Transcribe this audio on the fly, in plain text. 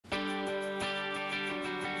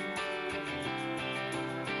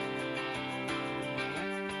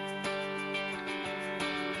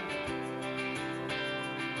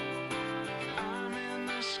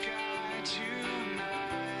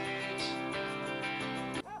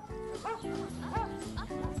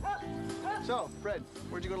So, Fred,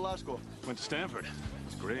 where'd you go to law school? Went to Stanford.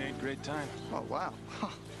 It's a great time. Oh, wow.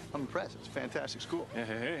 I'm impressed. It's a fantastic school.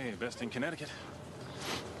 Hey, best in Connecticut.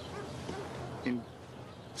 In...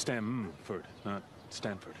 Stamford, not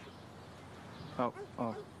Stanford. Oh.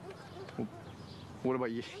 Well, what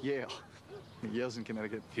about Yale? Yale's in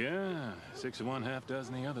Connecticut. Yeah, 6 of one, half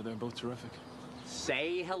dozen the other. They're both terrific.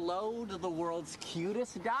 Say hello to the world's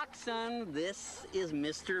cutest dachshund. This is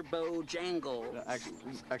Mr. Bojangles.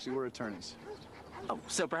 Actually, we're attorneys. Oh,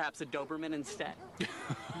 so perhaps a Doberman instead?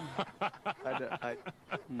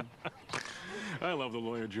 I love the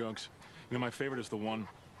lawyer jokes. You know, my favorite is the one,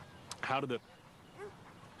 how did the...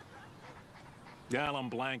 Yeah, I'm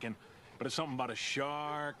blanking, but it's something about a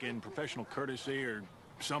shark and professional courtesy or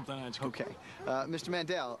something. It's okay. Mr.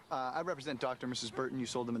 Mandel, I represent Dr. and Mrs. Burton. You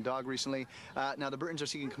sold them a dog recently. Now, the Burtons are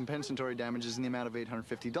seeking compensatory damages in the amount of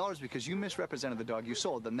 $850 because you misrepresented the dog you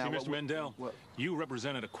sold them. Now, see, Mr. Mandel, you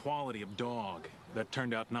represented a quality of dog that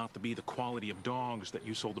turned out not to be the quality of dogs that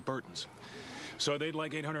you sold the Burtons. So they'd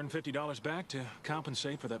like $850 back to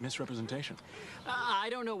compensate for that misrepresentation. I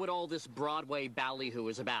don't know what all this Broadway ballyhoo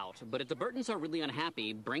is about, but if the Burtons are really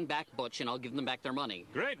unhappy, bring back Butch and I'll give them back their money.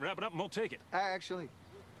 Great, wrap it up and we'll take it. Actually,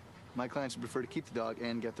 my clients would prefer to keep the dog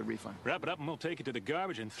and get the refund. Wrap it up and we'll take it to the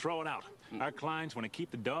garbage and throw it out. Our clients want to keep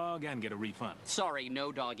the dog and get a refund. Sorry,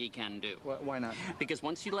 no doggy can do. Why not? Because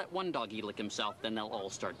once you let one doggy lick himself, then they'll all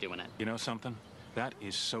start doing it. You know something? That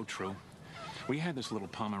is so true. We had this little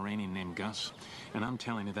Pomeranian named Gus, and I'm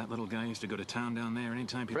telling you, that little guy used to go to town down there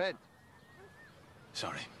anytime people... Fred!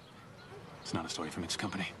 Sorry. It's not a story for mixed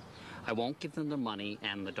company. I won't give them the money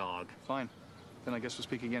and the dog. Fine. Then I guess we'll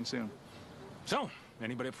speak again soon. So,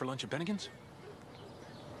 anybody up for lunch at Bennigan's?